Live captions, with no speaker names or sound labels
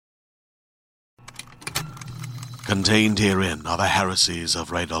Contained herein are the heresies of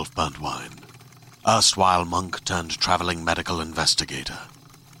Radolf Burntwine, erstwhile monk turned traveling medical investigator.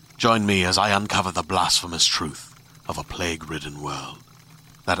 Join me as I uncover the blasphemous truth of a plague-ridden world,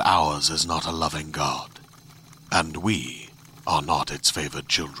 that ours is not a loving God, and we are not its favored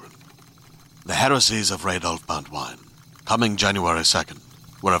children. The heresies of Radolf Burntwine, coming January 2nd,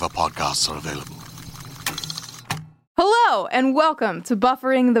 wherever podcasts are available. Hello, and welcome to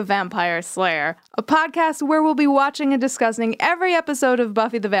Buffering the Vampire Slayer, a podcast where we'll be watching and discussing every episode of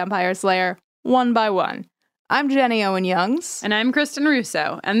Buffy the Vampire Slayer, one by one. I'm Jenny Owen Youngs. And I'm Kristen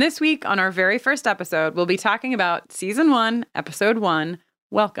Russo. And this week, on our very first episode, we'll be talking about Season 1, Episode 1,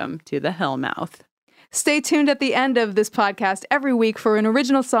 Welcome to the Hellmouth. Stay tuned at the end of this podcast every week for an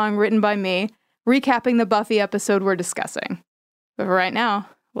original song written by me, recapping the Buffy episode we're discussing. But for right now,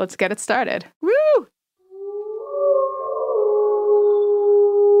 let's get it started. Woo!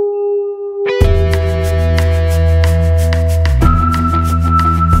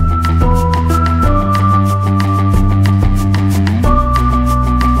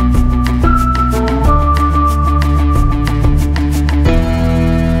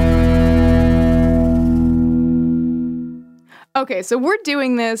 Okay, so we're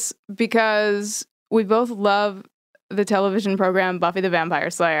doing this because we both love the television program Buffy the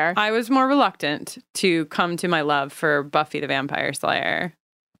Vampire Slayer. I was more reluctant to come to my love for Buffy the Vampire Slayer.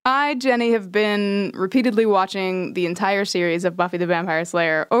 I, Jenny, have been repeatedly watching the entire series of Buffy the Vampire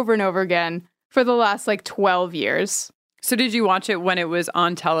Slayer over and over again for the last, 12 years. So did you watch it when it was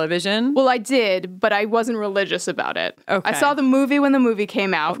on television? Well, I did, but I wasn't religious about it. Okay. I saw the movie when the movie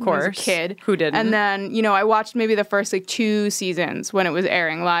came out. Of course. When I was a kid. Who didn't? And then, I watched maybe the first, 2 seasons when it was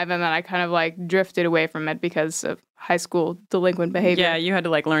airing live, and then I kind of, drifted away from it because of high school delinquent behavior. Yeah, you had to,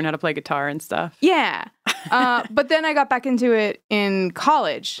 learn how to play guitar and stuff. Yeah. But then I got back into it in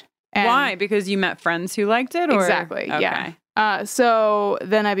college. Why? Because you met friends who liked it? Or? Exactly, okay. Yeah. So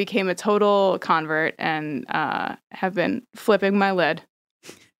then I became a total convert and have been flipping my lid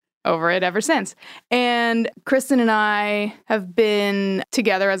over it ever since. And Kristen and I have been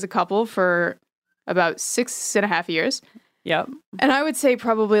together as a couple for about 6.5 years. Yep. And I would say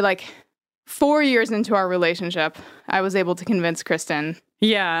probably 4 years into our relationship, I was able to convince Kristen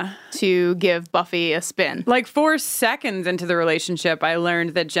to give Buffy a spin. 4 seconds into the relationship, I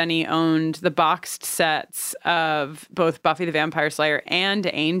learned that Jenny owned the boxed sets of both Buffy the Vampire Slayer and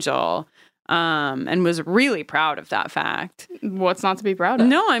Angel, and was really proud of that fact. What's not to be proud of?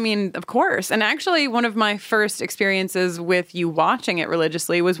 No, I mean, of course. And actually, one of my first experiences with you watching it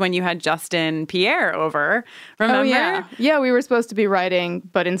religiously was when you had Justin Pierre over. Remember? Oh, yeah. Yeah, we were supposed to be writing,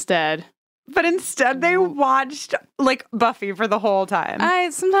 but instead they watched Buffy for the whole time.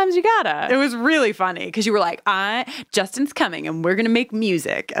 Sometimes you gotta. It was really funny because you were like, Justin's coming and we're going to make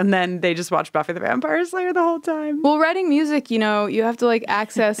music. And then they just watched Buffy the Vampire Slayer the whole time. Well, writing music, you have to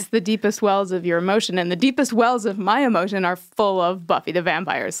access the deepest wells of your emotion. And the deepest wells of my emotion are full of Buffy the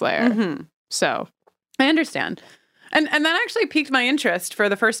Vampire Slayer. Mm-hmm. So I understand. And that actually piqued my interest for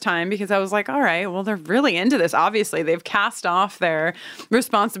the first time because I was like, all right, well, they're really into this. Obviously, they've cast off their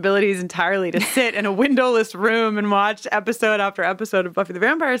responsibilities entirely to sit in a windowless room and watch episode after episode of Buffy the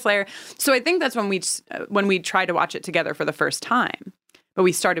Vampire Slayer. So I think that's when we tried to watch it together for the first time. But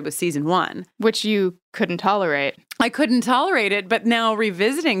we started with season 1. Which you couldn't tolerate. I couldn't tolerate it, but now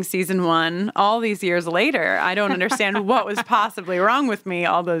revisiting season 1 all these years later, I don't understand what was possibly wrong with me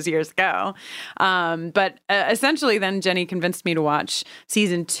all those years ago. But essentially then Jenny convinced me to watch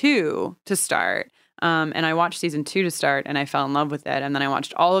season 2 to start. And I watched season 2 to start, and I fell in love with it. And then I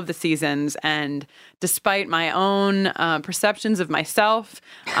watched all of the seasons, and despite my own perceptions of myself,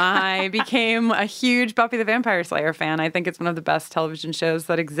 I became a huge Buffy the Vampire Slayer fan. I think it's one of the best television shows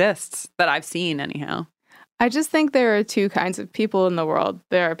that exists, that I've seen anyhow. I just think there are 2 kinds of people in the world.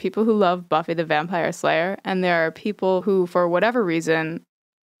 There are people who love Buffy the Vampire Slayer, and there are people who, for whatever reason,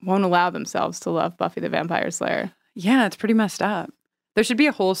 won't allow themselves to love Buffy the Vampire Slayer. Yeah, it's pretty messed up. There should be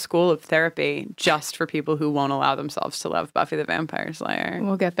a whole school of therapy just for people who won't allow themselves to love Buffy the Vampire Slayer.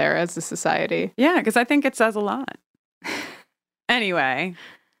 We'll get there as a society. Yeah, because I think it says a lot. Anyway,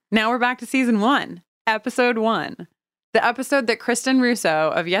 now we're back to season 1, episode 1. The episode that Kristen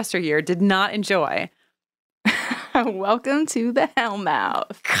Russo of yesteryear did not enjoy. Welcome to the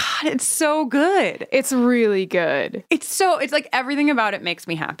Hellmouth. God, it's so good. It's really good. It's everything about it makes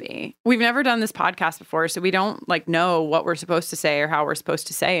me happy. We've never done this podcast before, so we don't know what we're supposed to say or how we're supposed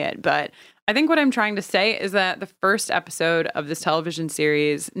to say it. But I think what I'm trying to say is that the first episode of this television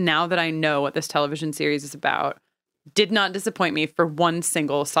series, now that I know what this television series is about, did not disappoint me for one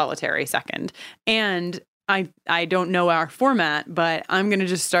single solitary second. And I don't know our format, but I'm going to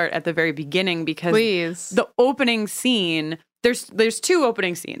just start at the very beginning because Please. The opening scene, there's two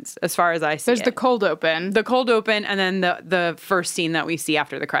opening scenes as far as I see There's the cold open. The cold open and then the first scene that we see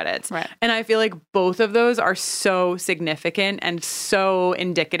after the credits. Right. And I feel like both of those are so significant and so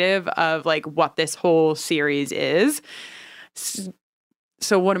indicative of like what this whole series is.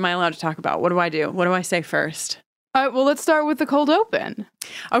 So what am I allowed to talk about? What do I do? What do I say first? All right, well, let's start with the cold open.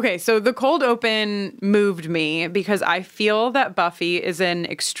 Okay, so the cold open moved me because I feel that Buffy is an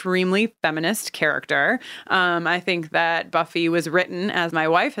extremely feminist character. I think that Buffy was written, as my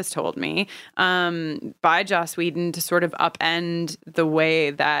wife has told me, by Joss Whedon to sort of upend the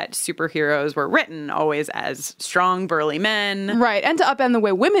way that superheroes were written, always as strong, burly men. Right, and to upend the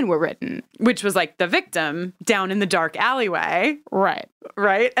way women were written. Which was like the victim down in the dark alleyway. Right.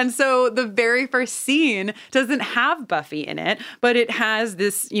 Right? And so the very first scene doesn't have Buffy in it, but it has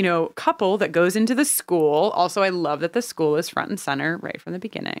this, couple that goes into the school. Also, I love that the school is front and center right from the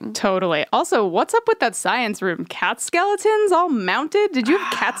beginning. Totally. Also, what's up with that science room? Cat skeletons all mounted? Did you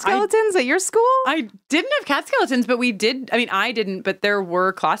have cat skeletons at your school? I didn't have cat skeletons, but we did. I mean, I didn't, but there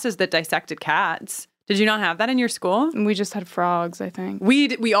were classes that dissected cats. Did you not have that in your school? We just had frogs, I think.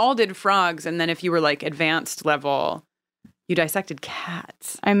 We all did frogs, and then if you were like advanced level, you dissected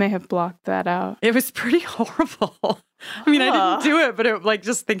cats. I may have blocked that out. It was pretty horrible. I mean, I didn't do it, but it,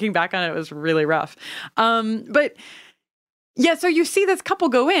 just thinking back on it, it was really rough. But yeah, so you see this couple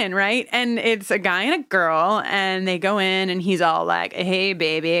go in, right? And it's a guy and a girl, and they go in, and he's all like, "Hey,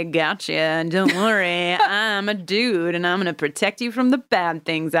 baby, I got you. And don't worry, I'm a dude, and I'm going to protect you from the bad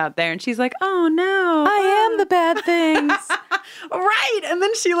things out there." And she's like, "Oh, no. I am the bad things." Right. And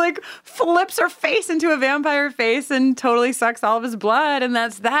then she like flips her face into a vampire face and totally sucks all of his blood. And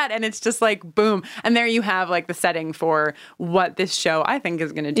that's that. And it's just like, boom. And there you have like the setting for what this show, I think,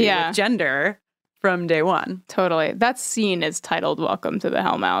 is going to do with gender from day one. Totally. That scene is titled Welcome to the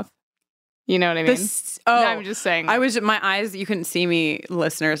Hellmouth. You know what I mean? No, I'm just saying. My eyes, you couldn't see me,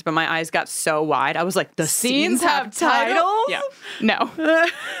 listeners, but my eyes got so wide. I was like, the scenes have titles? Yeah. No.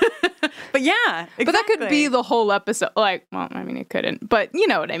 But yeah, exactly. But that could be the whole episode. Like, well, I mean, it couldn't. But you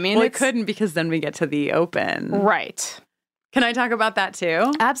know what I mean? Well, it couldn't because then we get to the open. Right. Can I talk about that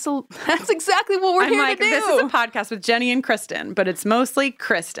too? Absolutely. That's exactly what we're here to do. This is a podcast with Jenny and Kristen, but it's mostly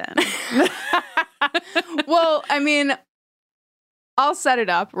Kristen. Well, I mean, I'll set it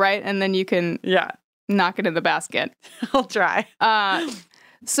up, right? And then you can knock it in the basket. I'll try.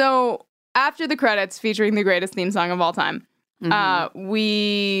 So after the credits featuring the greatest theme song of all time,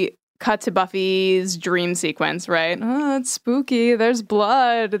 we cut to Buffy's dream sequence, right? Oh, it's spooky. There's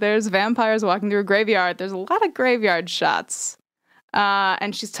blood. There's vampires walking through a graveyard. There's a lot of graveyard shots.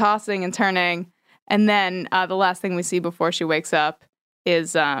 And she's tossing and turning. And then the last thing we see before she wakes up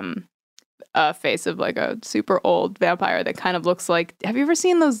is a face of like a super old vampire that kind of looks like... Have you ever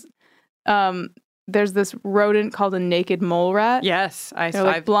seen those... There's this rodent called a naked mole rat. Yes. They're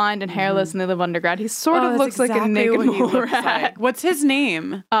like blind and hairless and they live underground. He sort of looks like a naked mole rat. Like. What's his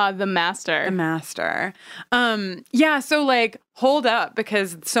name? The Master. The Master. Yeah, so like, hold up,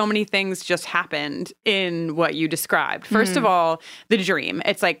 because so many things just happened in what you described. First of all, the dream.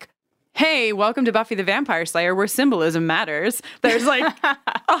 It's like, hey, welcome to Buffy the Vampire Slayer, where symbolism matters. There's like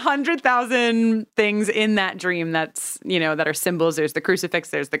 100,000 things in that dream that's, that are symbols. There's the crucifix,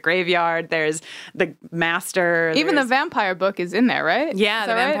 there's the graveyard, there's the master. Even the vampire book is in there, right? Yeah,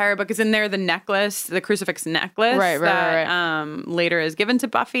 the vampire book is in there. The necklace, the crucifix necklace that later is given to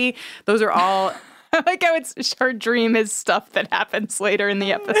Buffy. Those are all... I like how her dream is stuff that happens later in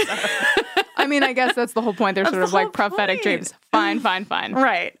the episode. I mean, I guess that's the whole point. They're sort of like prophetic dreams. Fine.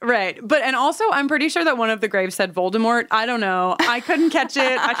 Right. But, and also, I'm pretty sure that one of the graves said Voldemort. I don't know. I couldn't catch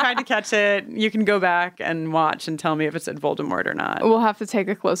it. I tried to catch it. You can go back and watch and tell me if it said Voldemort or not. We'll have to take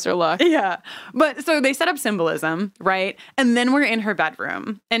a closer look. Yeah. But so they set up symbolism, right? And then we're in her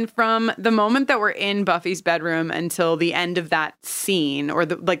bedroom. And from the moment that we're in Buffy's bedroom until the end of that scene, or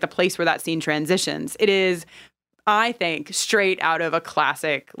the place where that scene transitions, it is, I think, straight out of a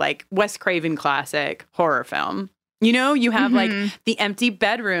classic, like Wes Craven classic horror film. You have like the empty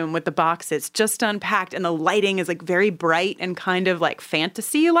bedroom with the boxes just unpacked and the lighting is like very bright and kind of like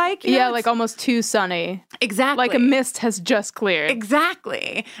fantasy-like. Yeah, like almost too sunny. Exactly. Like a mist has just cleared.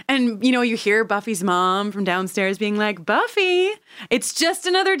 Exactly. And, you hear Buffy's mom from downstairs being like, Buffy, it's just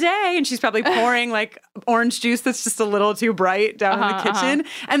another day. And she's probably pouring like orange juice that's just a little too bright down in the kitchen.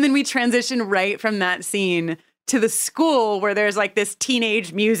 And then we transition right from that scene to the school where there's like this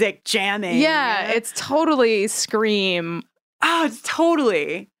teenage music jamming. Yeah, it's totally Scream. Oh, it's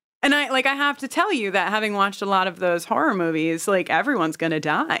totally. And I have to tell you that having watched a lot of those horror movies, like everyone's going to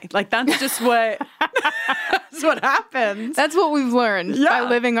die. Like that's just that's what happens. That's what we've learned by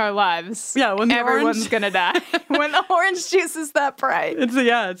living our lives. Yeah, when everyone's going to die. When the orange juice is that bright. It's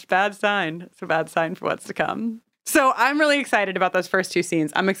a bad sign. It's a bad sign for what's to come. So I'm really excited about those first 2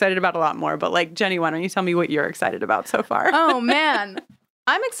 scenes. I'm excited about a lot more. But like, Jenny, why don't you tell me what you're excited about so far? Oh, man.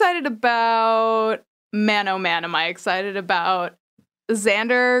 I'm excited about, oh man, am I excited about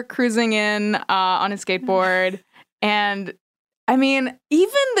Xander cruising in on his skateboard. And I mean,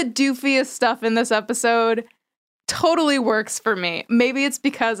 even the doofiest stuff in this episode totally works for me. Maybe it's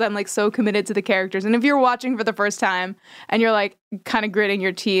because I'm like so committed to the characters. And if you're watching for the first time and you're like kind of gritting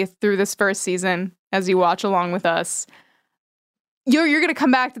your teeth through this first season as you watch along with us, you're going to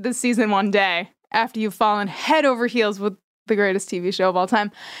come back to this season one day after you've fallen head over heels with the greatest TV show of all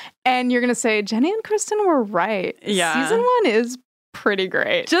time. And you're going to say, Jenny and Kristen were right. Yeah. Season 1 is pretty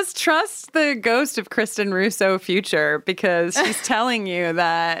great. Just trust the ghost of Kristen Russo future because she's telling you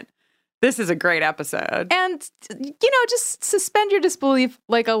that this is a great episode. And, just suspend your disbelief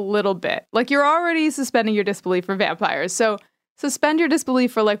like a little bit. Like you're already suspending your disbelief for vampires. So suspend your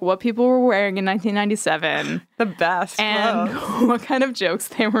disbelief for like what people were wearing in 1997. The best. And what kind of jokes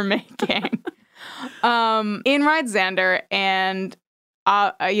they were making. In rides Xander and,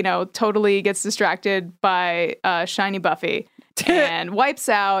 totally gets distracted by shiny Buffy. And wipes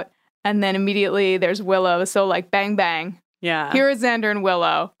out, and then immediately there's Willow. So like bang bang. Yeah. Here is Xander and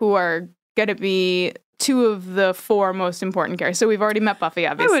Willow, who are gonna be 2 of the 4 most important characters. So we've already met Buffy,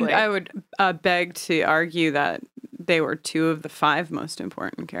 obviously. I would beg to argue that they were 2 of the 5 most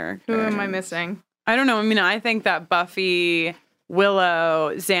important characters. Who am I missing? I don't know. I mean, I think that Buffy,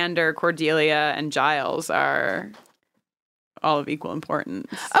 Willow, Xander, Cordelia, and Giles are all of equal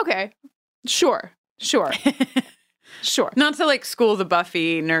importance. Okay. Sure. Sure. Not to like school the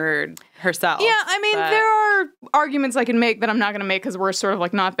Buffy nerd herself. Yeah, I mean, there are arguments I can make that I'm not going to make because we're sort of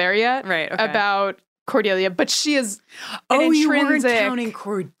like not there yet. Right. Okay. About Cordelia, but she is an intrinsic... you weren't counting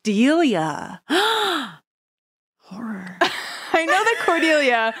Cordelia. Horror. I know that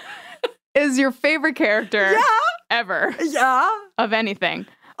Cordelia is your favorite character ever. Yeah. Of anything.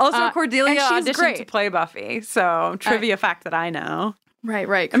 Also, Cordelia auditioned great to play Buffy. So, trivia fact that I know. Right.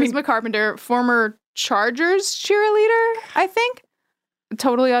 Charisma Carpenter, former Chargers cheerleader, I think.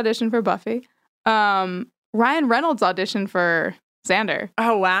 Totally auditioned for Buffy. Ryan Reynolds auditioned for Xander.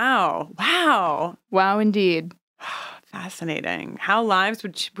 Oh, wow. Wow, indeed. Fascinating. How lives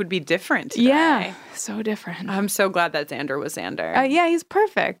would be different today. Yeah, so different. I'm so glad that Xander was Xander. Yeah, he's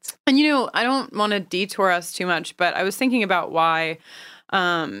perfect. And, I don't want to detour us too much, but I was thinking about why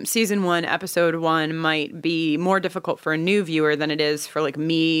season 1, episode 1 might be more difficult for a new viewer than it is for like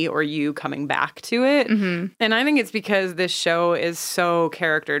me or you coming back to it. Mm-hmm. And I think it's because this show is so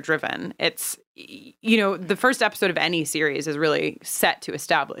character driven. It's, the first episode of any series is really set to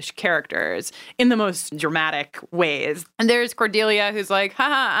establish characters in the most dramatic ways. And there's Cordelia who's like,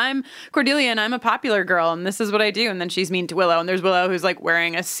 haha, I'm Cordelia and I'm a popular girl and this is what I do. And then she's mean to Willow. And there's Willow who's like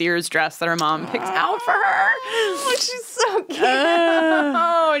wearing a Sears dress that her mom picked out for her. Oh, she's so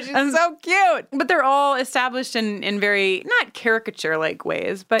cute. She's so cute. But they're all established in very, not caricature-like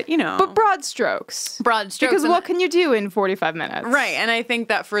ways, but, But broad strokes. Because what can you do in 45 minutes? Right. And I think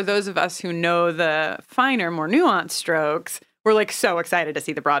that for those of us who know the finer, more nuanced strokes, we're like so excited to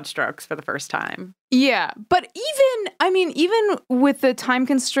see the broad strokes for the first time. Yeah. But even with the time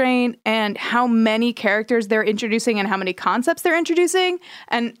constraint and how many characters they're introducing and how many concepts they're introducing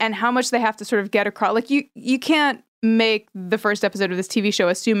and how much they have to sort of get across, like you can't make the first episode of this TV show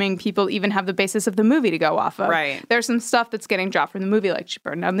assuming people even have the basis of the movie to go off of. Right. There's some stuff that's getting dropped from the movie, like she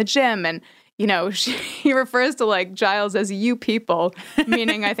burned down the gym and he refers to like Giles as you people,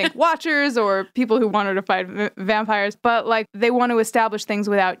 meaning I think watchers or people who wanted to fight vampires, but like they want to establish things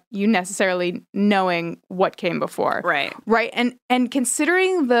without you necessarily knowing what came before. Right. And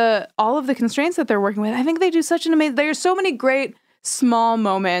considering all of the constraints that they're working with, I think they do such an amazing. There's so many great small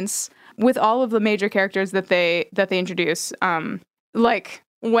moments with all of the major characters that they introduce. Like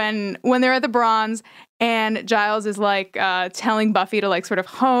when they're at the Bronze and Giles is like telling Buffy to like sort of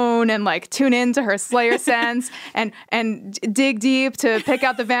hone and like tune into her Slayer sense and dig deep to pick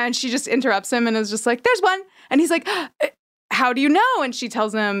out the van. She just interrupts him and is just like, "There's one," and he's like, "How do you know?" And she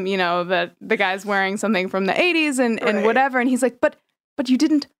tells him, that the guy's wearing something from the 80s and whatever, and he's like, "But you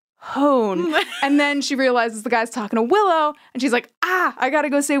didn't hone." And then she realizes the guy's talking to Willow, and she's like, I gotta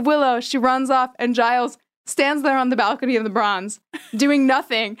go save Willow. She runs off, and Giles stands there on the balcony of the Bronze, doing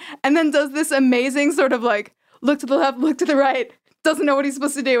nothing, and then does this amazing sort of like, look to the left, look to the right, doesn't know what he's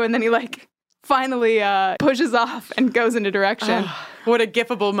supposed to do, and then he like finally pushes off and goes in a direction. what a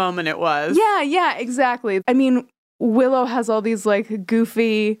gifable moment it was. Yeah, exactly. I mean, Willow has all these like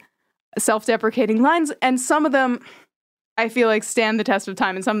goofy, self-deprecating lines, and some of them I feel like stand the test of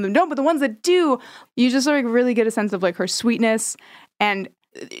time and some of them don't, but the ones that do, you just sort of really get a sense of like her sweetness, and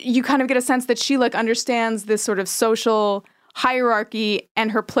you kind of get a sense that she like understands this sort of social hierarchy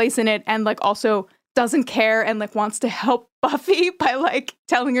and her place in it, and like also doesn't care and like wants to help Buffy by like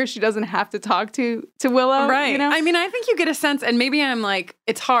telling her she doesn't have to talk to Willow. Right. You know? I mean, I think you get a sense, and maybe I'm like,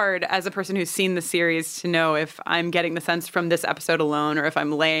 it's hard as a person who's seen the series to know if I'm getting the sense from this episode alone or if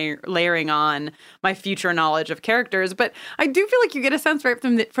I'm layering on my future knowledge of characters. But I do feel like you get a sense right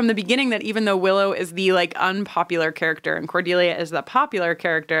from the beginning that even though Willow is the like unpopular character and Cordelia is the popular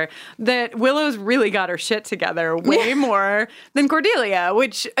character, that Willow's really got her shit together way more than Cordelia,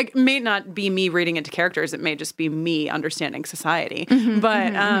 which may not be me reading into characters. It may just be me understanding society.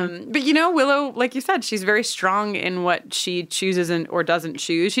 But you know, Willow, like you said, she's very strong in what she chooses or doesn't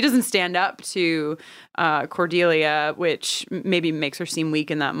choose. She doesn't stand up to Cordelia, which maybe makes her seem weak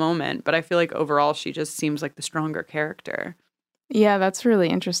in that moment. But I feel like overall, she just seems like the stronger character. Yeah, that's really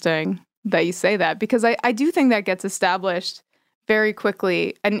interesting that you say that, because I do think that gets established very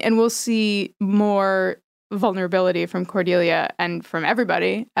quickly, and we'll see more vulnerability from Cordelia and from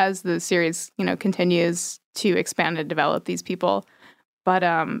everybody as the series, you know, continues to expand and develop these people. But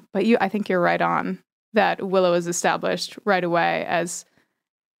I think you're right on that Willow is established right away as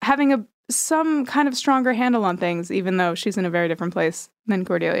having some kind of stronger handle on things, even though she's in a very different place than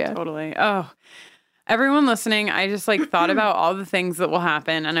Cordelia. Totally. Oh, everyone listening, I just like thought about all the things that will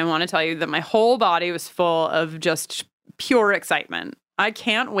happen, and I want to tell you that my whole body was full of just pure excitement. I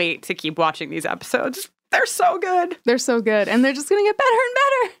can't wait to keep watching these episodes. They're so good. They're so good, and they're just going to get better and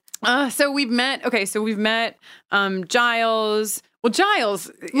better. So we've met Giles. Well,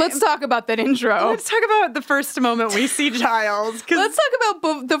 Giles. Let's talk about that intro. Let's talk about the first moment we see Giles. Let's talk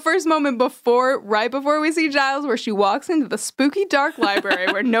about the first moment right before we see Giles, where she walks into the spooky dark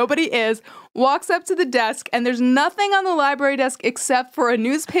library where nobody is, walks up to the desk, and there's nothing on the library desk except for a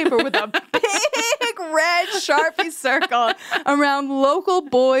newspaper with a big red Sharpie circle around local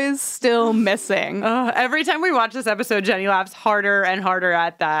boys still missing. Every time we watch this episode, Jenny laughs harder and harder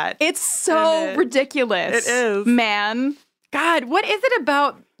at that. It's so ridiculous. It is. Man. God, what is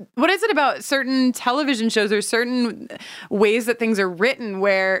it about certain television shows or certain ways that things are written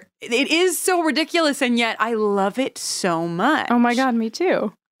where it is so ridiculous and yet I love it so much? Oh my God, me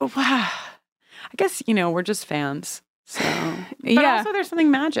too. Wow. I guess, you know, we're just fans. So, but also there's something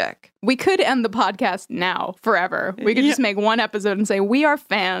magic. We could end the podcast now forever. We could just make one episode and say we are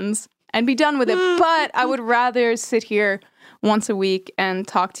fans and be done with it. But I would rather sit here once a week and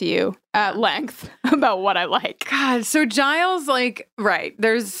talk to you at length about what I like. God, so Giles, like, right,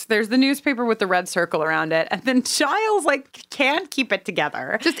 there's the newspaper with the red circle around it, and then Giles, like, can't keep it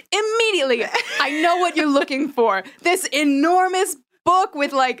together. Just immediately, I know what you're looking for. This enormous book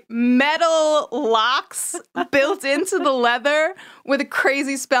with, like, metal locks built into the leather with a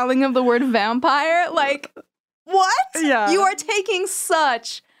crazy spelling of the word vampire. Like, what? Yeah. You are taking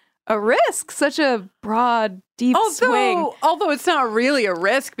such a risk, such a broad, deep swing. Although it's not really a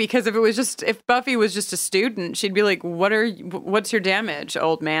risk, because if Buffy was just a student, she'd be like, what's your damage,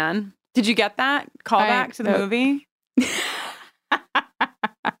 old man? Did you get that callback to the movie?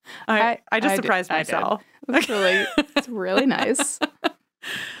 I just surprised myself. It's really nice.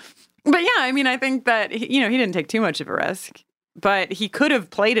 But yeah, I mean, I think that, he didn't take too much of a risk. But he could have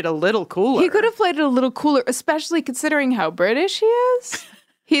played it a little cooler. Especially considering how British he is.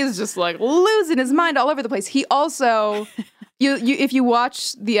 He's just like losing his mind all over the place. He also, if you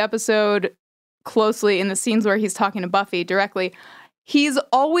watch the episode closely in the scenes where he's talking to Buffy directly, he's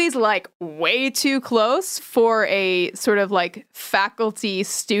always like way too close for a sort of like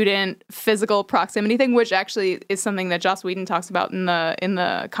faculty-student physical proximity thing, which actually is something that Joss Whedon talks about in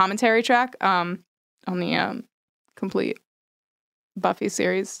the commentary track on the complete Buffy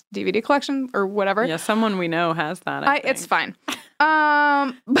series DVD collection or whatever. Yeah, someone we know has that. It's fine. But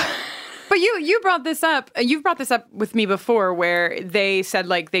you brought this up. You've brought this up with me before, where they said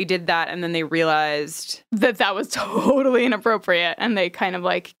like they did that and then they realized that was totally inappropriate, and they kind of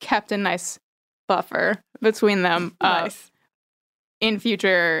like kept a nice buffer between them. Nice. In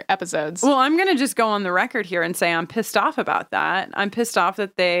future episodes. Well, I'm gonna just go on the record here and say I'm pissed off about that. I'm pissed off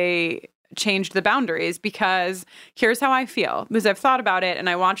that they changed the boundaries, because here's how I feel. Because I've thought about it and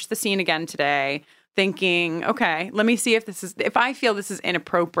I watched the scene again today, thinking, okay, let me see if I feel this is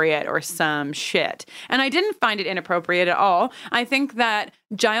inappropriate or some shit. And I didn't find it inappropriate at all. I think that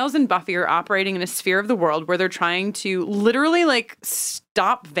Giles and Buffy are operating in a sphere of the world where they're trying to literally like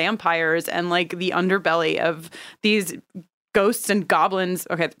stop vampires and like the underbelly of these ghosts and goblins.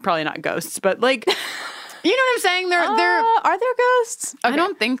 Okay, probably not ghosts, but like, you know what I'm saying? They're Are there ghosts? I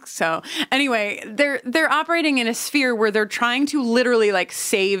don't think so. Anyway, they're operating in a sphere where they're trying to literally like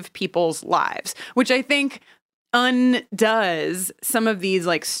save people's lives, which I think undoes some of these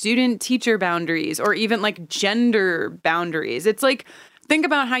like student-teacher boundaries or even like gender boundaries. It's like, think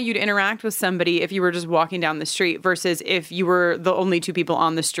about how you'd interact with somebody if you were just walking down the street versus if you were the only two people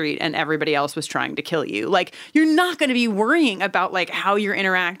on the street and everybody else was trying to kill you. Like, you're not going to be worrying about like how you're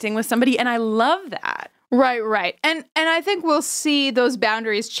interacting with somebody, and I love that. Right. And I think we'll see those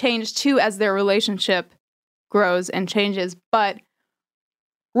boundaries change too as their relationship grows and changes. But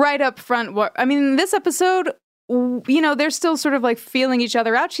right up front, in this episode, they're still sort of like feeling each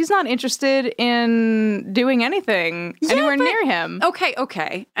other out. She's not interested in doing anything anywhere near him.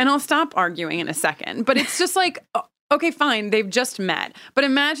 Okay. And I'll stop arguing in a second. But it's just like, okay, fine, they've just met. But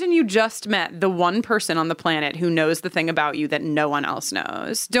imagine you just met the one person on the planet who knows the thing about you that no one else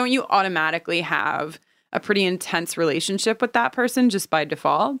knows. Don't you automatically have a pretty intense relationship with that person just by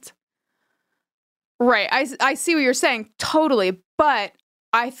default? Right. I see what you're saying. Totally. But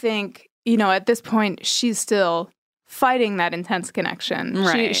I think, at this point, she's still fighting that intense connection.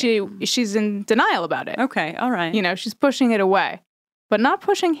 Right. She's in denial about it. Okay. All right. She's pushing it away, but not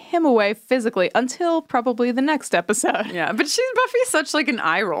pushing him away physically until probably the next episode. Yeah. But Buffy's such like an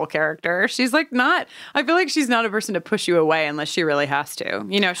eye roll character. She's like I feel like she's not a person to push you away unless she really has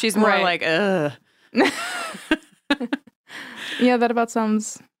to. She's more like, ugh. Yeah, that about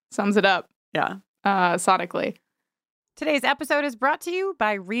sums it up. Yeah. Sonically. Today's episode is brought to you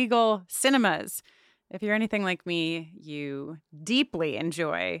by Regal Cinemas. If you're anything like me, you deeply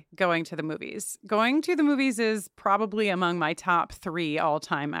enjoy going to the movies. Going to the movies is probably among my top 3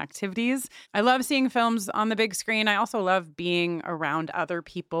 all-time activities. I love seeing films on the big screen. I also love being around other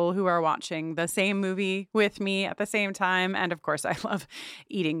people who are watching the same movie with me at the same time. And of course, I love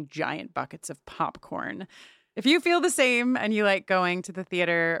eating giant buckets of popcorn. If you feel the same and you like going to the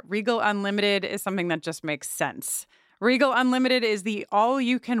theater, Regal Unlimited is something that just makes sense. Regal Unlimited is the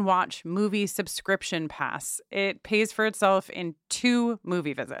all-you-can-watch movie subscription pass. It pays for itself in 2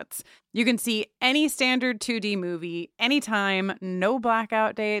 movie visits. You can see any standard 2D movie anytime, no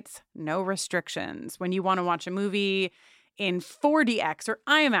blackout dates, no restrictions. When you want to watch a movie in 4DX or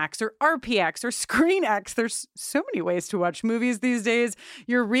IMAX or RPX or ScreenX, there's so many ways to watch movies these days.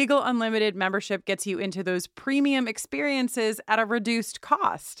 Your Regal Unlimited membership gets you into those premium experiences at a reduced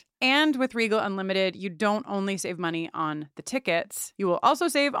cost. And with Regal Unlimited, you don't only save money on the tickets, you will also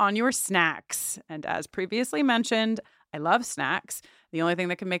save on your snacks. And as previously mentioned, I love snacks. The only thing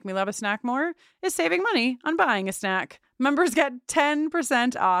that can make me love a snack more is saving money on buying a snack. Members get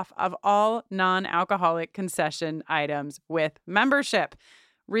 10% off of all non-alcoholic concession items with membership.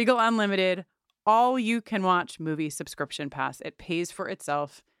 Regal Unlimited, all you can watch movie subscription pass. It pays for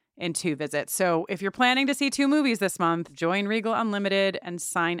itself in 2 visits. So if you're planning to see 2 movies this month, join Regal Unlimited and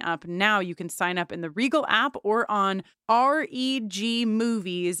sign up now. You can sign up in the Regal app or on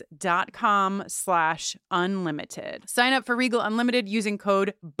regmovies.com/unlimited. Sign up for Regal Unlimited using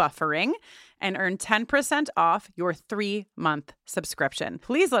code BUFFERING and earn 10% off your 3-month subscription.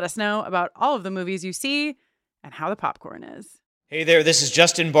 Please let us know about all of the movies you see and how the popcorn is. Hey there, this is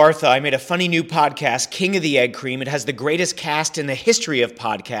Justin Bartha. I made a funny new podcast, King of the Egg Cream. It has the greatest cast in the history of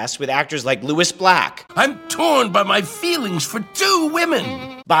podcasts with actors like Louis Black. I'm torn by my feelings for 2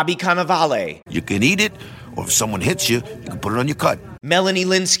 women. Bobby Cannavale. You can eat it, or if someone hits you, you can put it on your cut. Melanie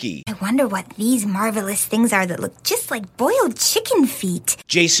Linsky. I wonder what these marvelous things are that look just like boiled chicken feet.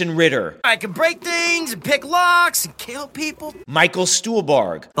 Jason Ritter. I can break things and pick locks and kill people. Michael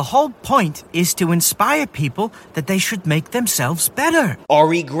Stuhlbarg. The whole point is to inspire people that they should make themselves better.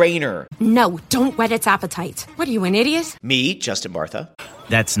 Ari Grainer. No, don't whet its appetite. What are you, an idiot? Me, Justin Bartha.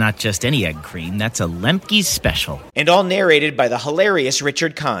 That's not just any egg cream, that's a Lemke's special. And all narrated by the hilarious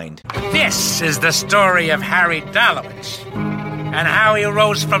Richard Kind. This is the story of Harry Dalowitz and how he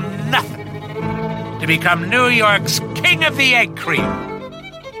rose from nothing to become New York's King of the Egg Cream.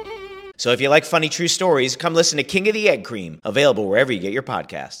 So if you like funny true stories, come listen to King of the Egg Cream, available wherever you get your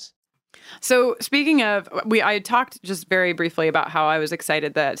podcasts. So speaking of, I talked just very briefly about how I was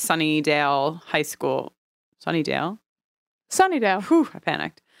excited that Sunnydale High School, Sunnydale? Whew, I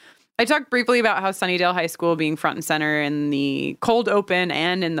panicked. I talked briefly about how Sunnydale High School being front and center in the cold open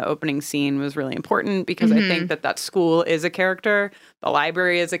and in the opening scene was really important because I think that school is a character, the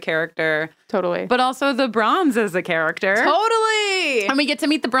library is a character. Totally. But also the Bronze is a character. Totally. And we get to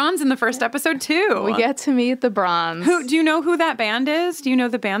meet the Bronze in the first episode too. We get to meet the Bronze. Do you know who that band is? Do you know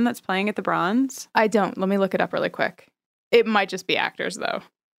the band that's playing at the Bronze? I don't. Let me look it up really quick. It might just be actors though.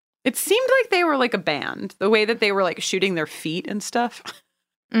 It seemed like they were like a band, the way that they were like shooting their feet and stuff.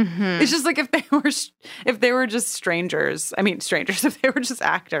 Mm-hmm. It's just like if they were just strangers, if they were just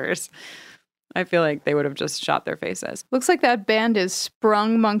actors, I feel like they would have just shot their faces. Looks like that band is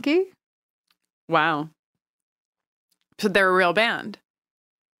Sprung Monkey. Wow. So they're a real band.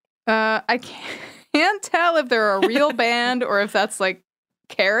 I can't tell if they're a real band or if that's like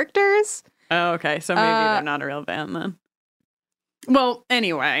characters. Oh, okay. So maybe they're not a real band then. Well,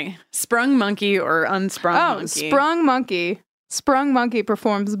 anyway, Sprung Monkey or Unsprung Monkey. Sprung Monkey. Sprung Monkey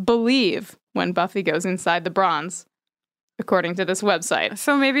performs Believe when Buffy goes inside the bronze, according to this website.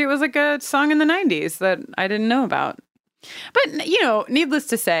 So maybe it was like a song in the 90s that I didn't know about. But, you know, needless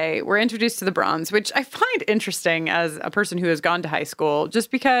to say, we're introduced to the bronze, which I find interesting as a person who has gone to high school, just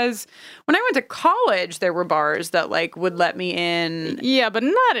because when I went to college, there were bars that, like, would let me in. Yeah, but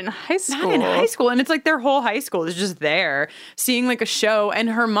not in high school. Not in high school. And it's like their whole high school is just there seeing, like, a show. And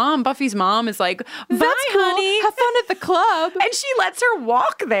her mom, Buffy's mom, is like, bye, cool. honey. Have fun at the club. And she lets her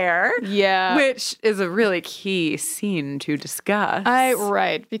walk there. Yeah. Which is a really key scene to discuss.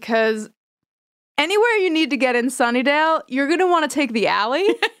 Right, because anywhere you need to get in Sunnydale, you're going to want to take the alley.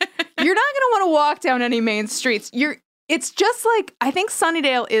 You're not going to want to walk down any main streets. It's just like, I think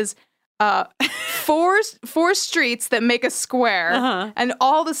Sunnydale is four streets that make a square, and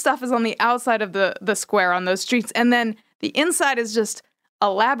all the stuff is on the outside of the square on those streets. And then the inside is just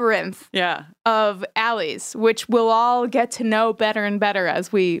a labyrinth of alleys, which we'll all get to know better and better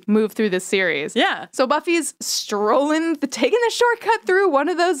as we move through this series. Yeah. So Buffy's taking the shortcut through one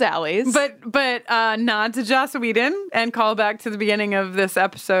of those alleys. But nod to Joss Whedon and call back to the beginning of this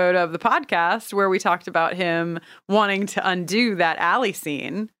episode of the podcast where we talked about him wanting to undo that alley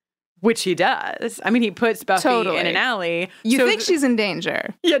scene, which he does. I mean, he puts Buffy in an alley. You think she's in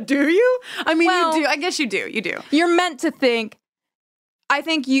danger. Yeah, do you? I mean, you do. I guess you do. You do. You're meant to think. I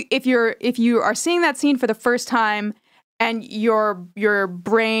think if you are seeing that scene for the first time and your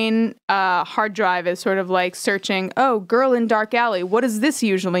brain hard drive is sort of like searching, oh, girl in dark alley, what does this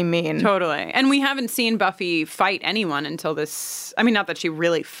usually mean? Totally. And we haven't seen Buffy fight anyone until this. I mean, not that she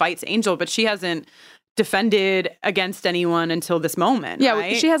really fights Angel, but she hasn't defended against anyone until this moment. Yeah,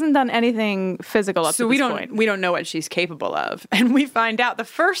 right? She hasn't done anything physical up to this point. We don't know what she's capable of. And we find out, the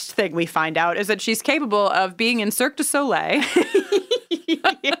first thing we find out is that she's capable of being in Cirque du Soleil.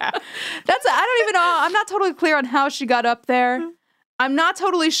 Yeah. I don't even know. I'm not totally clear on how she got up there. I'm not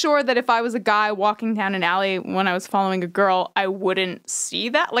totally sure that if I was a guy walking down an alley when I was following a girl, I wouldn't see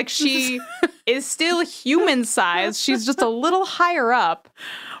that. Like, she is still human sized. She's just a little higher up.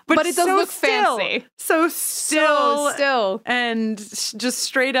 But it does look fancy. So still. And just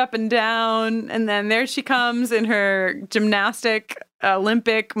straight up and down. And then there she comes in her gymnastic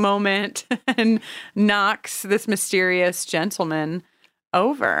Olympic moment and knocks this mysterious gentleman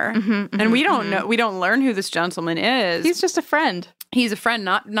over. And we don't know. We don't learn who this gentleman is. He's just a friend. He's a friend,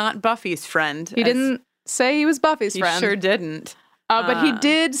 not Buffy's friend. He didn't say he was Buffy's friend. He sure didn't. But he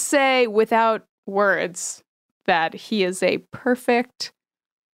did say without words that he is a perfect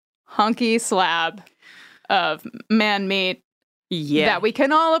hunky slab of man meat that we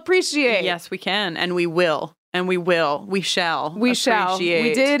can all appreciate. Yes, we can. And we will. And we will. We shall. We shall.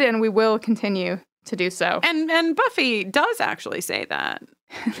 We did and we will continue to do so. And Buffy does actually say that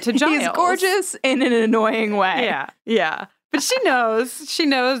to Giles. He's gorgeous in an annoying way. Yeah. But she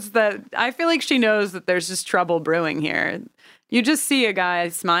knows that, I feel like she knows that there's just trouble brewing here. You just see a guy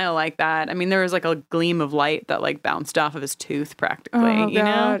smile like that. I mean, there was like a gleam of light that like bounced off of his tooth practically, you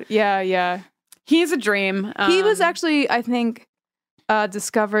know? Yeah. He's a dream. He was actually, I think,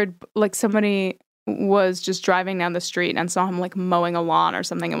 discovered, like somebody was just driving down the street and saw him like mowing a lawn or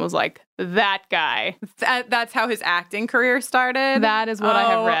something and was like, that guy. That's how his acting career started? That is what I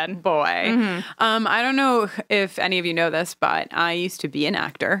have read. Boy. I don't know if any of you know this, but I used to be an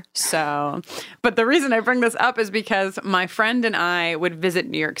actor. But the reason I bring this up is because my friend and I would visit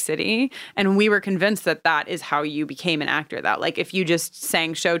New York City, and we were convinced that that is how you became an actor. That like if you just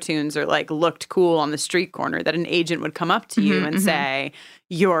sang show tunes or like looked cool on the street corner, that an agent would come up to you and say,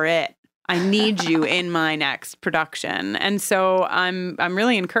 "You're it. I need you in my next production." And so I'm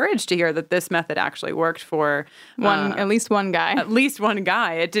really encouraged to hear that this method actually worked for at least one guy. At least one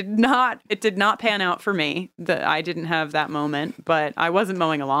guy. It did not pan out for me. I didn't have that moment, but I wasn't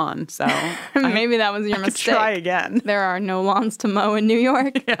mowing a lawn, so maybe that was your I mistake. Could try again. There are no lawns to mow in New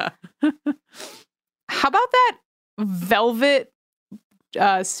York. Yeah. How about that velvet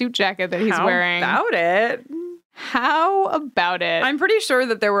suit jacket that he's wearing? How about it? How about it? I'm pretty sure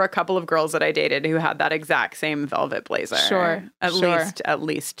that there were a couple of girls that I dated who had that exact same velvet blazer. Sure. At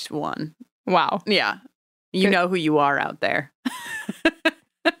least one. Wow. Yeah. You know who you are out there.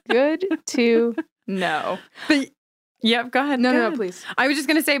 Good to know. But yep, go ahead. No, please. I was just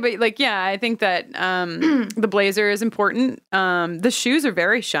gonna say, but like, yeah, I think that the blazer is important. The shoes are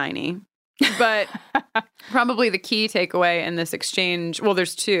very shiny, but probably the key takeaway in this exchange. Well,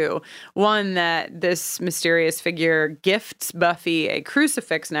 there's two. One, that this mysterious figure gifts Buffy a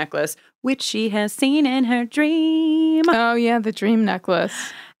crucifix necklace, which she has seen in her dream. Oh yeah, the dream necklace.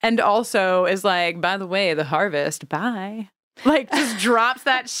 And also is like, by the way, the harvest. Bye. Like, just drops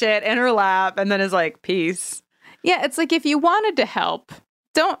that shit in her lap and then is like, peace. Yeah, it's like if you wanted to help,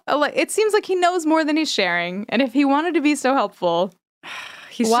 don't. Like, it seems like he knows more than he's sharing, and if he wanted to be so helpful,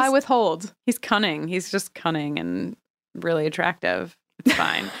 why withhold? He's cunning. He's just cunning and really attractive. It's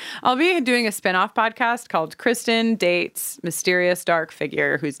fine. I'll be doing a spin-off podcast called Kristen Dates Mysterious Dark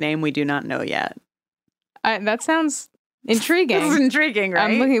Figure whose name we do not know yet. That sounds intriguing. This is intriguing, right?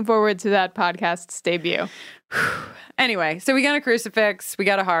 I'm looking forward to that podcast's debut. Anyway, so we got a crucifix, we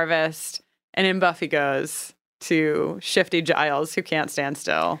got a harvest, and in Buffy goes to shifty Giles, who can't stand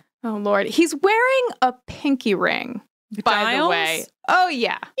still. Oh, Lord. He's wearing a pinky ring, by the way. Oh,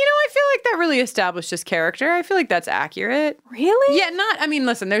 yeah. You know, I feel like that really established his character. I feel like that's accurate. Really? Yeah, I mean,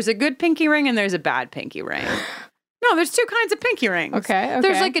 listen, there's a good pinky ring and there's a bad pinky ring. No, there's two kinds of pinky rings. Okay.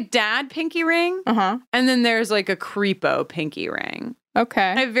 There's like a dad pinky ring, and then there's like a creepo pinky ring.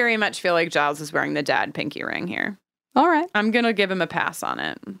 Okay. I very much feel like Giles is wearing the dad pinky ring here. All right. I'm going to give him a pass on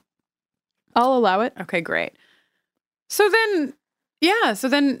it. I'll allow it. Okay, great. So then,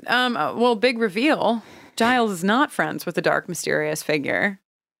 well, big reveal. Giles is not friends with the dark, mysterious figure.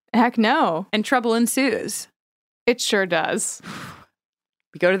 Heck no. And trouble ensues. It sure does.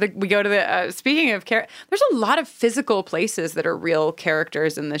 We go to the, speaking of there's a lot of physical places that are real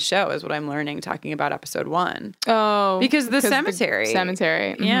characters in this show, is what I'm learning talking about episode 1. Oh. Because the cemetery.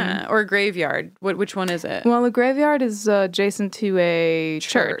 Cemetery. Mm-hmm. Yeah. Or a graveyard. Which one is it? Well, the graveyard is adjacent to a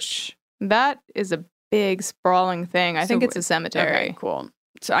church. That is a big sprawling thing. I think it's a cemetery. Okay, cool.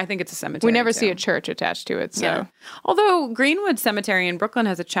 So I think it's a cemetery. We never see a church attached to it. So, yeah. Although Greenwood Cemetery in Brooklyn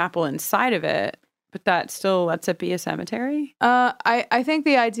has a chapel inside of it, but that still lets it be a cemetery. I think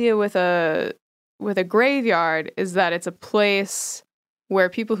the idea with a graveyard is that it's a place where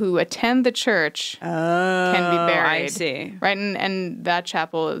people who attend the church can be buried. I see. Right, and that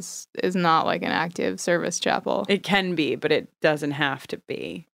chapel is not like an active service chapel. It can be, but it doesn't have to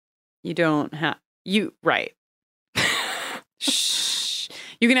be. You don't have right. Shh.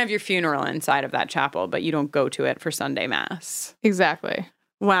 You can have your funeral inside of that chapel, but you don't go to it for Sunday Mass. Exactly.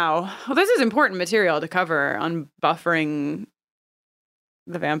 Wow. Well, this is important material to cover on buffering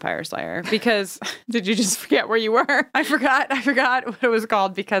the Vampire Slayer, because did you just forget where you were? I forgot what it was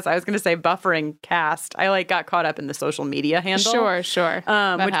called, because I was going to say buffering cast. I got caught up in the social media handle. Sure. Which,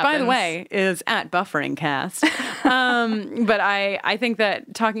 happens. by the way, is at buffering cast. But I think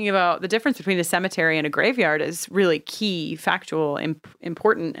that talking about the difference between a cemetery and a graveyard is really key, factual,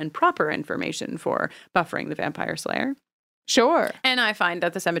 important, and proper information for buffering the Vampire Slayer. Sure. And I find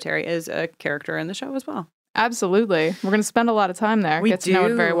that the cemetery is a character in the show as well. Absolutely. We're going to spend a lot of time there. Get to know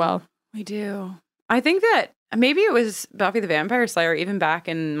it very well. We do. I think that maybe it was Buffy the Vampire Slayer, even back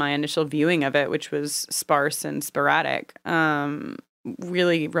in my initial viewing of it, which was sparse and sporadic,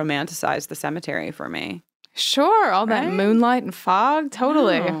 really romanticized the cemetery for me. Sure. All that moonlight and fog.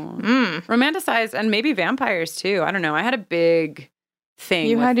 Totally. Romanticized, and maybe vampires too. I don't know. I had a big thing.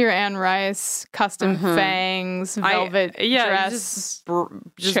 You had your Anne Rice custom fangs, velvet dress,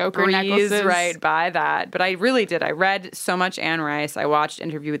 just choker necklaces. Right by that. But I really did. I read so much Anne Rice. I watched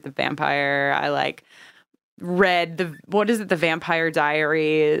Interview with the Vampire. I read the Vampire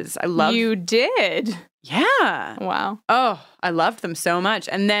Diaries. I love. You did. Yeah. Wow. Oh, I loved them so much.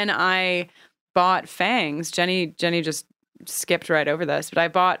 And then I bought fangs. Jenny just skipped right over this, but I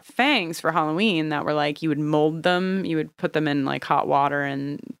bought fangs for Halloween that were you would mold them, you would put them in hot water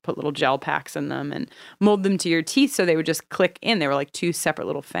and put little gel packs in them and mold them to your teeth so they would just click in. They were two separate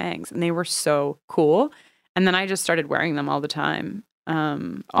little fangs, and they were so cool. And then I just started wearing them all the time.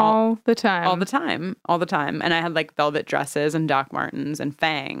 All the time. And I had velvet dresses and Doc Martens and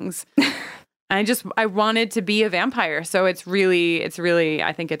fangs. I wanted to be a vampire. So it's really,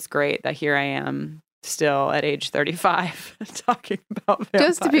 I think it's great that here I am still at age 35 talking about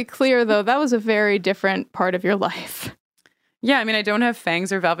vampires. Just to be clear, though, that was a very different part of your life. Yeah, I mean, I don't have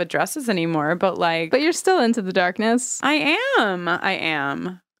fangs or velvet dresses anymore, but But you're still into the darkness. I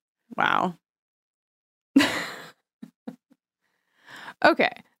am. Wow.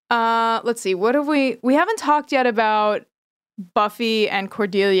 Okay. Let's see. What have we haven't talked yet about Buffy and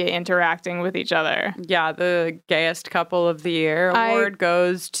Cordelia interacting with each other. Yeah, the gayest couple of the year award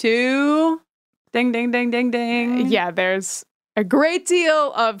goes to... Ding, ding, ding, ding, ding. Yeah, there's a great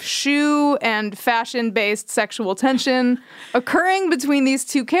deal of shoe and fashion-based sexual tension occurring between these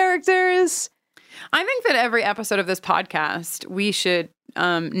two characters. I think that every episode of this podcast, we should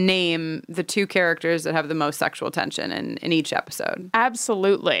name the two characters that have the most sexual tension in each episode.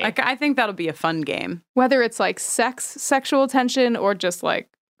 Absolutely. Like, I think that'll be a fun game. Whether it's like sexual tension or just like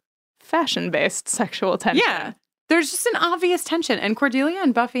fashion-based sexual tension. Yeah. There's just an obvious tension. And Cordelia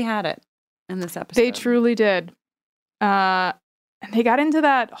and Buffy had it in this episode. They truly did. And they got into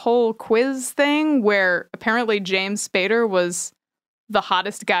that whole quiz thing where apparently James Spader was the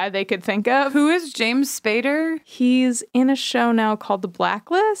hottest guy they could think of. Who is James Spader? He's in a show now called The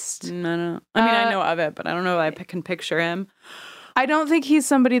Blacklist. No. I mean, I know of it, but I don't know if I can picture him. I don't think he's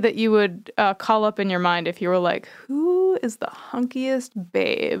somebody that you would call up in your mind if you were like, who is the hunkiest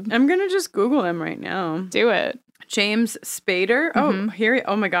babe? I'm going to just Google him right now. Do it. James Spader?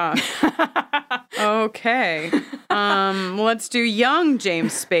 Oh my gosh. Okay. Let's do young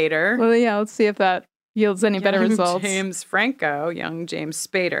James Spader. Well, yeah, let's see if that yields any better results. James Franco, young James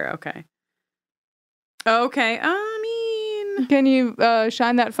Spader. Okay. I mean, can you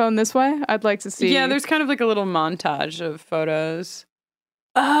shine that phone this way? I'd like to see. Yeah, there's kind of like a little montage of photos.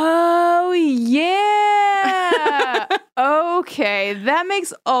 Oh, yeah. Okay, that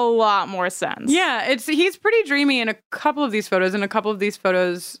makes a lot more sense. Yeah, he's pretty dreamy in a couple of these photos. In a couple of these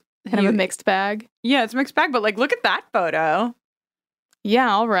photos, kind of a mixed bag. Yeah, it's a mixed bag. But like, look at that photo.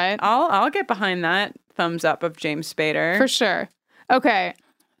 Yeah, all right. I'll get behind that thumbs up of James Spader for sure. Okay,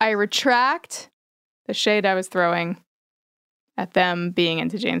 I retract the shade I was throwing at them being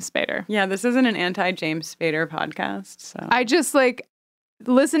into James Spader. Yeah, this isn't an anti-James Spader podcast. So I just like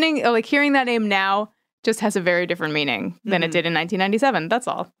listening, like hearing that name now just has a very different meaning than it did in 1997. That's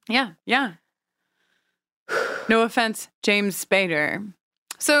all. Yeah. No offense, James Spader.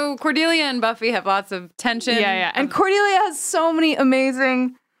 So Cordelia and Buffy have lots of tension. Yeah. And Cordelia has so many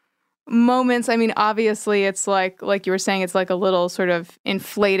amazing moments. I mean, obviously, it's like you were saying, it's like a little sort of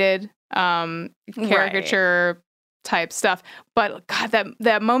inflated caricature type stuff. But God,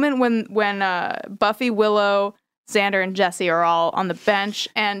 that moment when Buffy, Willow, Xander, and Jesse are all on the bench,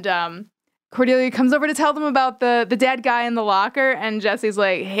 and Cordelia comes over to tell them about the dead guy in the locker, and Jesse's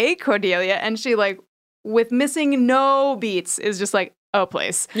like, "Hey, Cordelia," and she like, with missing no beats, is just like, "Oh,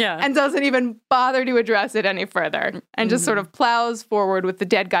 please." Yeah. And doesn't even bother to address it any further. And just sort of plows forward with the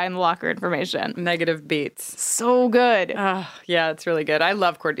dead guy in the locker information. Negative beats. So good. Yeah, it's really good. I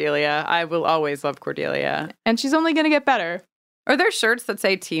love Cordelia. I will always love Cordelia. And she's only going to get better. Are there shirts that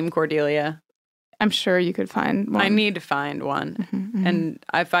say Team Cordelia? I'm sure you could find one. I need to find one. And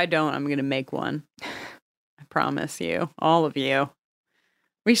if I don't, I'm going to make one. I promise you. All of you.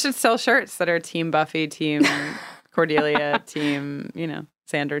 We should sell shirts that are Team Buffy, Team Cordelia, Team,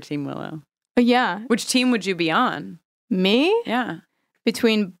 Xander, Team Willow. Yeah. Which team would you be on? Me? Yeah.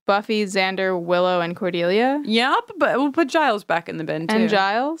 Between Buffy, Xander, Willow, and Cordelia? Yeah, but we'll put Giles back in the bin, too. And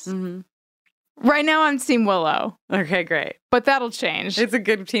Giles? Mm-hmm. Right now, I'm Team Willow. Okay, great. But that'll change. It's a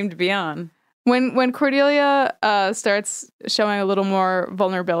good team to be on. When Cordelia starts showing a little more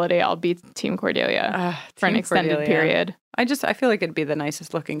vulnerability, I'll be Team Cordelia for an extended period. I feel like it'd be the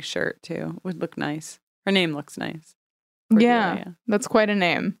nicest looking shirt too. It would look nice. Her name looks nice. Cordelia. Yeah, that's quite a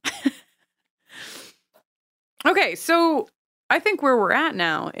name. Okay, so I think where we're at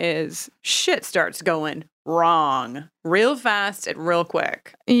now is shit starts going wrong real fast and real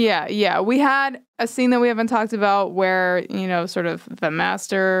quick. Yeah. We had a scene that we haven't talked about where, sort of the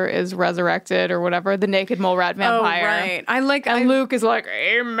master is resurrected or whatever, the naked mole rat vampire. Oh, right. And Luke is like,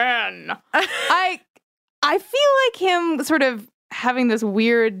 amen. I feel like him sort of having this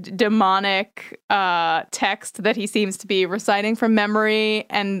weird demonic text that he seems to be reciting from memory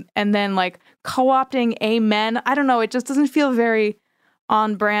and then like co-opting amen. I don't know. It just doesn't feel very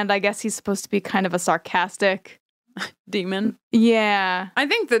on brand. I guess he's supposed to be kind of a sarcastic demon. Yeah. I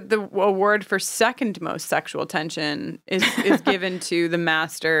think that the award for second most sexual tension is given to the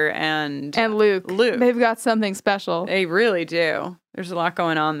master and Luke. They've got something special. They really do. There's a lot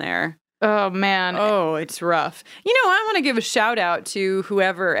going on there. Oh, man. Oh, it's rough. I want to give a shout out to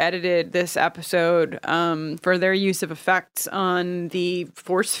whoever edited this episode for their use of effects on the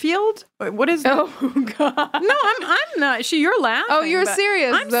force field. What is that? Oh, God. No, I'm not. You're laughing. Oh, you're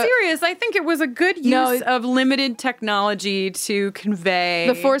serious. I'm serious. I think it was a good use of limited technology to convey.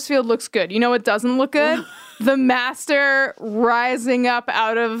 The force field looks good. You know what doesn't look good? The master rising up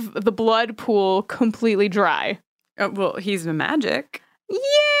out of the blood pool completely dry. Well, he's the magic. Yeah.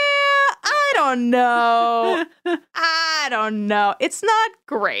 I don't know. It's not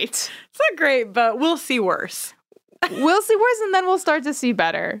great. It's not great, but we'll see worse. we'll see worse, and then we'll start to see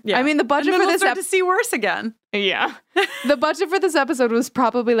better. Yeah. I mean, the budget for this to see worse again. Yeah. The budget for this episode was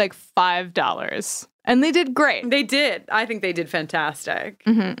probably like $5. And they did great. They did. I think they did fantastic.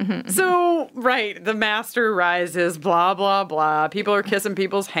 Mm-hmm. So, right, the master rises, blah, blah, blah. People are kissing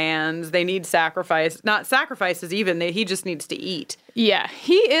people's hands. They need sacrifice. Not sacrifices even. He just needs to eat. Yeah,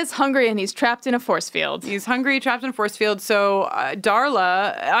 he is hungry and he's trapped in a force field. He's hungry, trapped in a force field. So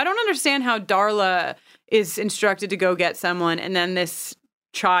Darla, I don't understand how Darla is instructed to go get someone and then this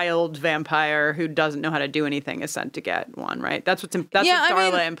child vampire who doesn't know how to do anything is sent to get one, right? That's what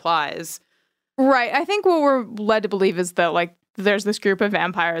Darla implies. Right. I think what we're led to believe is that, like, there's this group of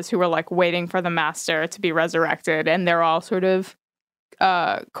vampires who are, like, waiting for the master to be resurrected, and they're all sort of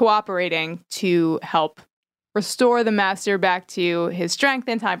cooperating to help restore the master back to his strength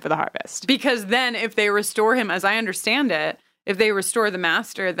in time for the harvest. Because then if they restore him, as I understand it, if they restore the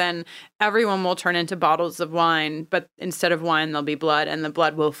master, then everyone will turn into bottles of wine, but instead of wine, there'll be blood, and the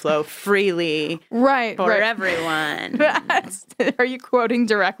blood will flow freely for everyone. Are you quoting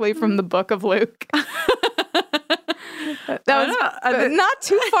directly from the book of Luke? That was not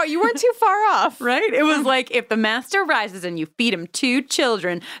too far. You weren't too far off. Right? It was like, if the master rises and you feed him 2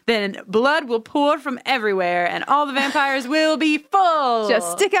 children, then blood will pour from everywhere and all the vampires will be full.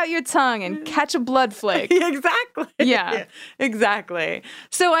 Just stick out your tongue and catch a blood flake. Exactly. Yeah. Exactly.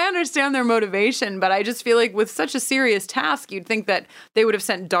 So I understand their motivation, but I just feel like with such a serious task, you'd think that they would have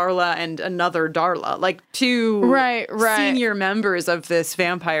sent Darla and another Darla, like 2 senior members of this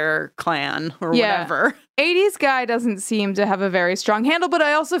vampire clan or whatever. 80s guy doesn't seem to have a very strong handle, but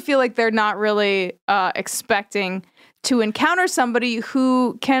I also feel like they're not really expecting to encounter somebody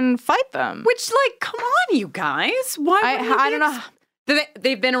who can fight them. Which, like, come on, you guys. Why? I don't know.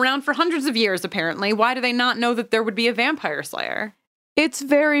 They've been around for hundreds of years, apparently. Why do they not know that there would be a vampire slayer? It's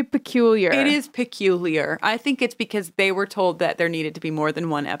very peculiar. It is peculiar. I think it's because they were told that there needed to be more than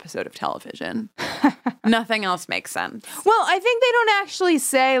one episode of television. Nothing else makes sense. Well, I think they don't actually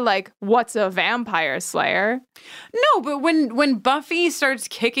say, like, what's a vampire slayer? No, but when Buffy starts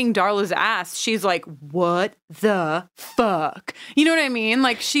kicking Darla's ass, she's like, what the fuck? You know what I mean?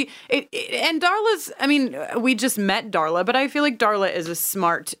 Like, and Darla's, I mean, we just met Darla, but I feel like Darla is a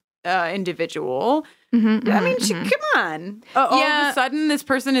smart individual. I mean, come on. All of a sudden, this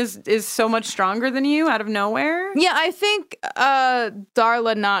person is so much stronger than you out of nowhere? Yeah, I think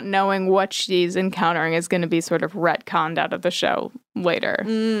Darla not knowing what she's encountering is going to be sort of retconned out of the show later.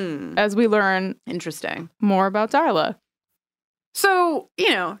 As we learn more about Darla. So,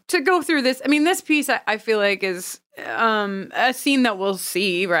 to go through this, I mean, this piece I feel like is a scene that we'll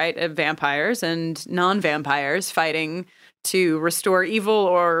see, right, of vampires and non-vampires fighting to restore evil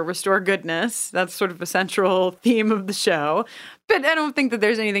or restore goodness. That's sort of a central theme of the show. But I don't think that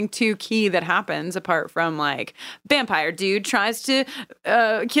there's anything too key that happens apart from, like, vampire dude tries to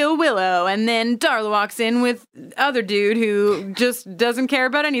kill Willow, and then Darla walks in with other dude who just doesn't care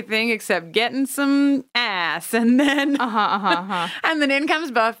about anything except getting some ass. And then and then in comes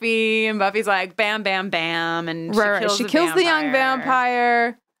Buffy, and Buffy's like, bam, bam, bam, and she kills the young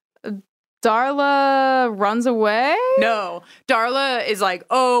vampire. Darla runs away? No. Darla is like,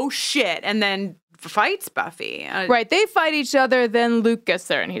 oh, shit, and then fights Buffy. Right. They fight each other, then Luke gets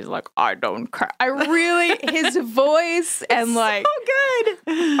there, and he's like, I don't care. His voice and, like... so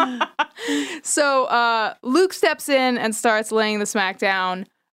good. So Luke steps in and starts laying the smack down.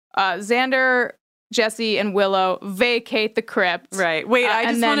 Xander, Jesse, and Willow vacate the crypt. Right. Wait, I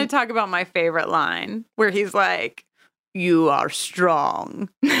just want to talk about my favorite line, where he's like, you are strong.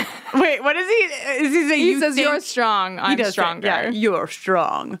 Wait, what is he? Is he saying? He says, "You're strong. I'm stronger." Yeah, you're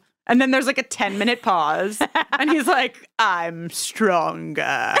strong. And then there's like a 10-minute pause, and he's like, "I'm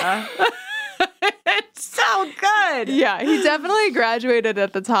stronger." It's so good. Yeah, he definitely graduated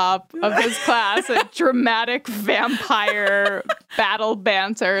at the top of his class at dramatic vampire battle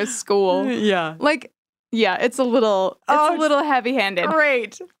banter school. Yeah, like. Yeah, it's a little heavy-handed.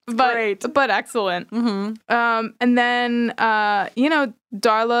 Great. But excellent. And then,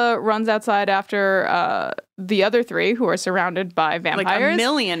 Darla runs outside after the other 3 who are surrounded by vampires. Like a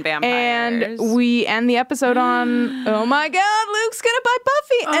million vampires. And we end the episode on, oh my God, Luke's going to bite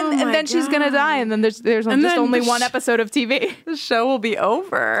Buffy. And then she's going to die. And then there's only one episode of TV. The show will be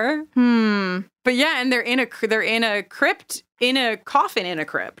over. But yeah, and they're in a crypt. In a coffin in a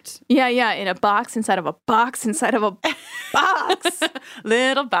crypt. Yeah, in a box inside of a box inside of a box.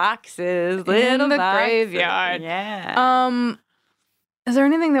 Little boxes, in the graveyard. Yeah. Is there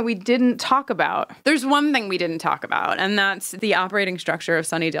anything that we didn't talk about? There's one thing we didn't talk about, and that's the operating structure of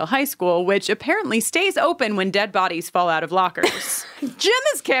Sunnydale High School, which apparently stays open when dead bodies fall out of lockers. Gym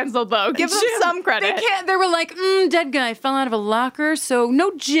is canceled, though. Give them some credit. They were like, dead guy fell out of a locker, so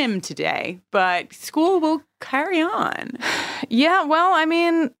no gym today, but school will carry on. Yeah, well, I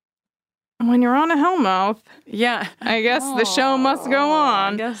mean, when you're on a Hellmouth, yeah, I guess the show must go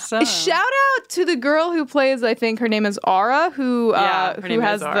on. I guess so. Shout out to the girl who plays, I think her name is Aura, who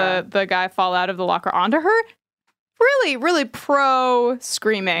has the guy fall out of the locker onto her. Really, really pro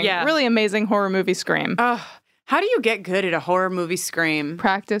screaming. Yeah. Really amazing horror movie scream. How do you get good at a horror movie scream?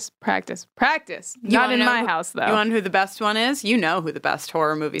 Practice. Not in my house, though. You want to know who the best one is? You know who the best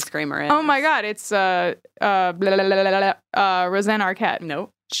horror movie screamer is. Oh my God, it's Roseanne Arquette.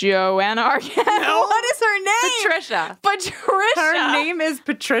 Nope. Joanna Arquette. No. What is her name? Patricia. Her name is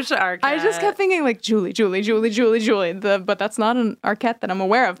Patricia Arquette. I just kept thinking like Julie. But that's not an Arquette that I'm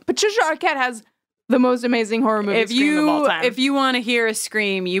aware of. Patricia Arquette has the most amazing horror movie scream of all time. If you want to hear a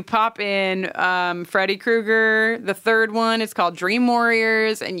scream, you pop in Freddy Krueger. The third one is called Dream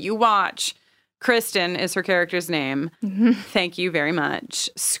Warriors, and you watch Kristen is her character's name. Mm-hmm. Thank you very much.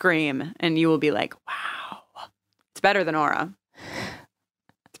 Scream, and you will be like, wow. It's better than Aura.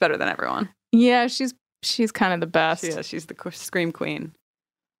 It's better than everyone. Yeah, she's kind of the best. Yeah, she's the scream queen.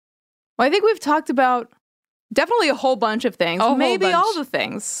 Well, I think we've talked about definitely a whole bunch of things. Maybe all the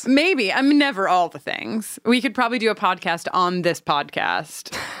things. Maybe. I mean, never all the things. We could probably do a podcast on this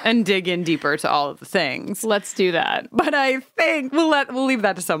podcast and dig in deeper to all of the things. Let's do that. But I think we'll leave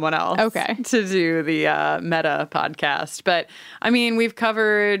that to someone else. Okay. To do the meta podcast. But I mean, we've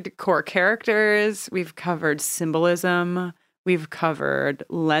covered core characters. We've covered symbolism. We've covered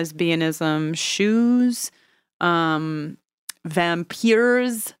lesbianism, shoes, vampires.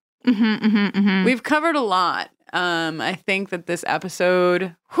 We've covered a lot. I think that this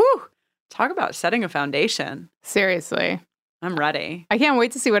episode, talk about setting a foundation. Seriously. I'm ready. I can't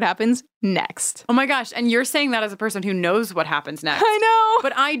wait to see what happens next. Oh my gosh. And you're saying that as a person who knows what happens next. I know.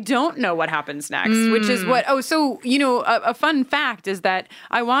 But I don't know what happens next, which is what, a fun fact is that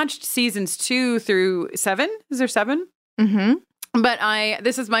I watched seasons 2 through 7. Is there 7? Mm-hmm. But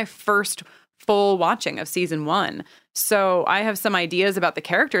this is my first full watching of season 1. So I have some ideas about the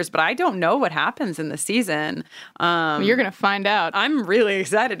characters, but I don't know what happens in the season. You're going to find out. I'm really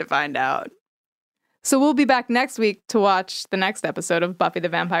excited to find out. So we'll be back next week to watch the next episode of Buffy the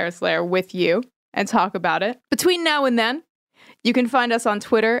Vampire Slayer with you and talk about it. Between now and then, you can find us on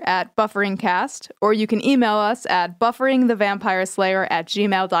Twitter at BufferingCast, or you can email us at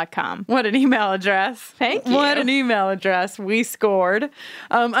bufferingthevampireslayer@gmail.com. What an email address. Thank you. What an email address. We scored.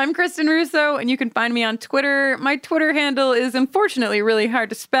 I'm Kristen Russo, and you can find me on Twitter. My Twitter handle is unfortunately really hard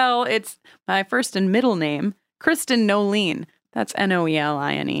to spell. It's my first and middle name, Kristen Noeline. That's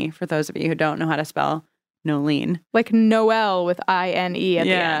Noeline, for those of you who don't know how to spell Noeline. Like Noel with I-N-E at the end.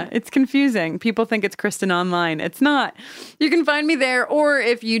 Yeah, it's confusing. People think it's Kristen Online. It's not. You can find me there, or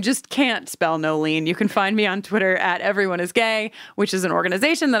if you just can't spell Noeline, you can find me on Twitter at Everyone Is Gay, which is an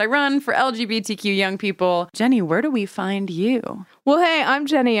organization that I run for LGBTQ young people. Jenny, where do we find you? Well, hey, I'm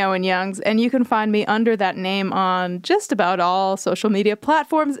Jenny Owen Youngs, and you can find me under that name on just about all social media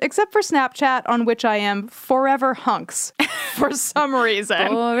platforms, except for Snapchat, on which I am Forever Hunks for some reason.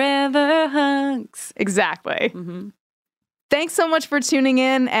 Forever Hunks. Exactly. Thanks so much for tuning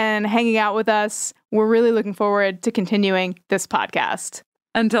in and hanging out with us. We're really looking forward to continuing this podcast.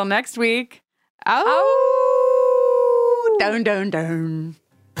 Until next week. Ow! Down, down, down.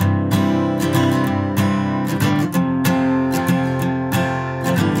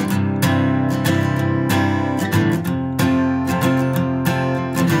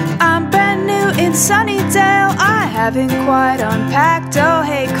 I'm brand new in Sunnydale. I haven't quite unpacked. Oh,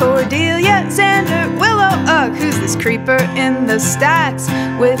 hey, Cordelia, Xander, Willow, ugh, who's this creeper in the stacks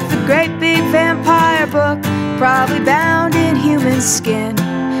with a great big vampire book, probably bound in human skin?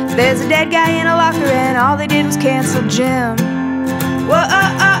 There's a dead guy in a locker, and all they did was cancel gym.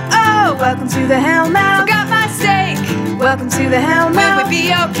 Whoa, welcome to the Hellmouth. Forgot my steak. Welcome to the Hellmouth. Will we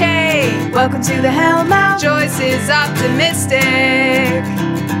be okay? Welcome to the Hellmouth. Joyce is optimistic.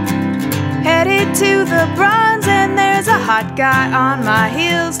 Headed to the bronze, and there's a hot guy on my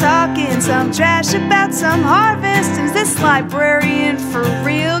heels talking some trash about some harvest. Is this librarian for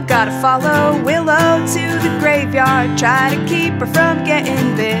real? Gotta follow Willow to the graveyard, try to keep her from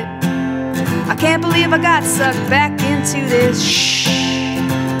getting bit. I can't believe I got sucked back into this. Shh.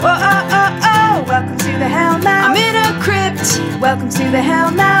 Whoa, welcome to the Hellmouth. I'm in a crypt. Welcome to the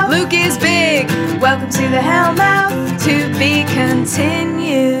Hellmouth. Luke is big. Welcome to the Hellmouth. To be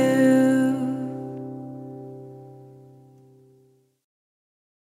continued.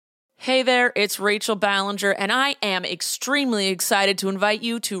 Hey there, it's Rachel Ballinger, and I am extremely excited to invite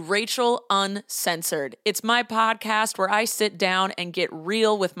you to Rachel Uncensored. It's my podcast where I sit down and get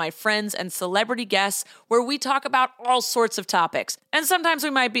real with my friends and celebrity guests, where we talk about all sorts of topics. And sometimes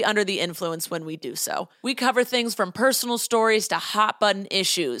we might be under the influence when we do so. We cover things from personal stories to hot button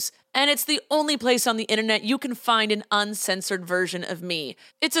issues. And it's the only place on the internet you can find an uncensored version of me.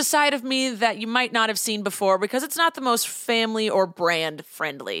 It's a side of me that you might not have seen before because it's not the most family or brand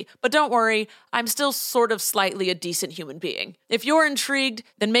friendly. But don't worry, I'm still sort of slightly a decent human being. If you're intrigued,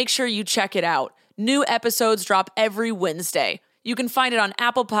 then make sure you check it out. New episodes drop every Wednesday. You can find it on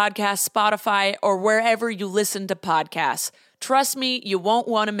Apple Podcasts, Spotify, or wherever you listen to podcasts. Trust me, you won't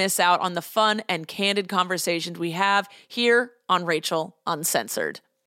want to miss out on the fun and candid conversations we have here on Rachel Uncensored.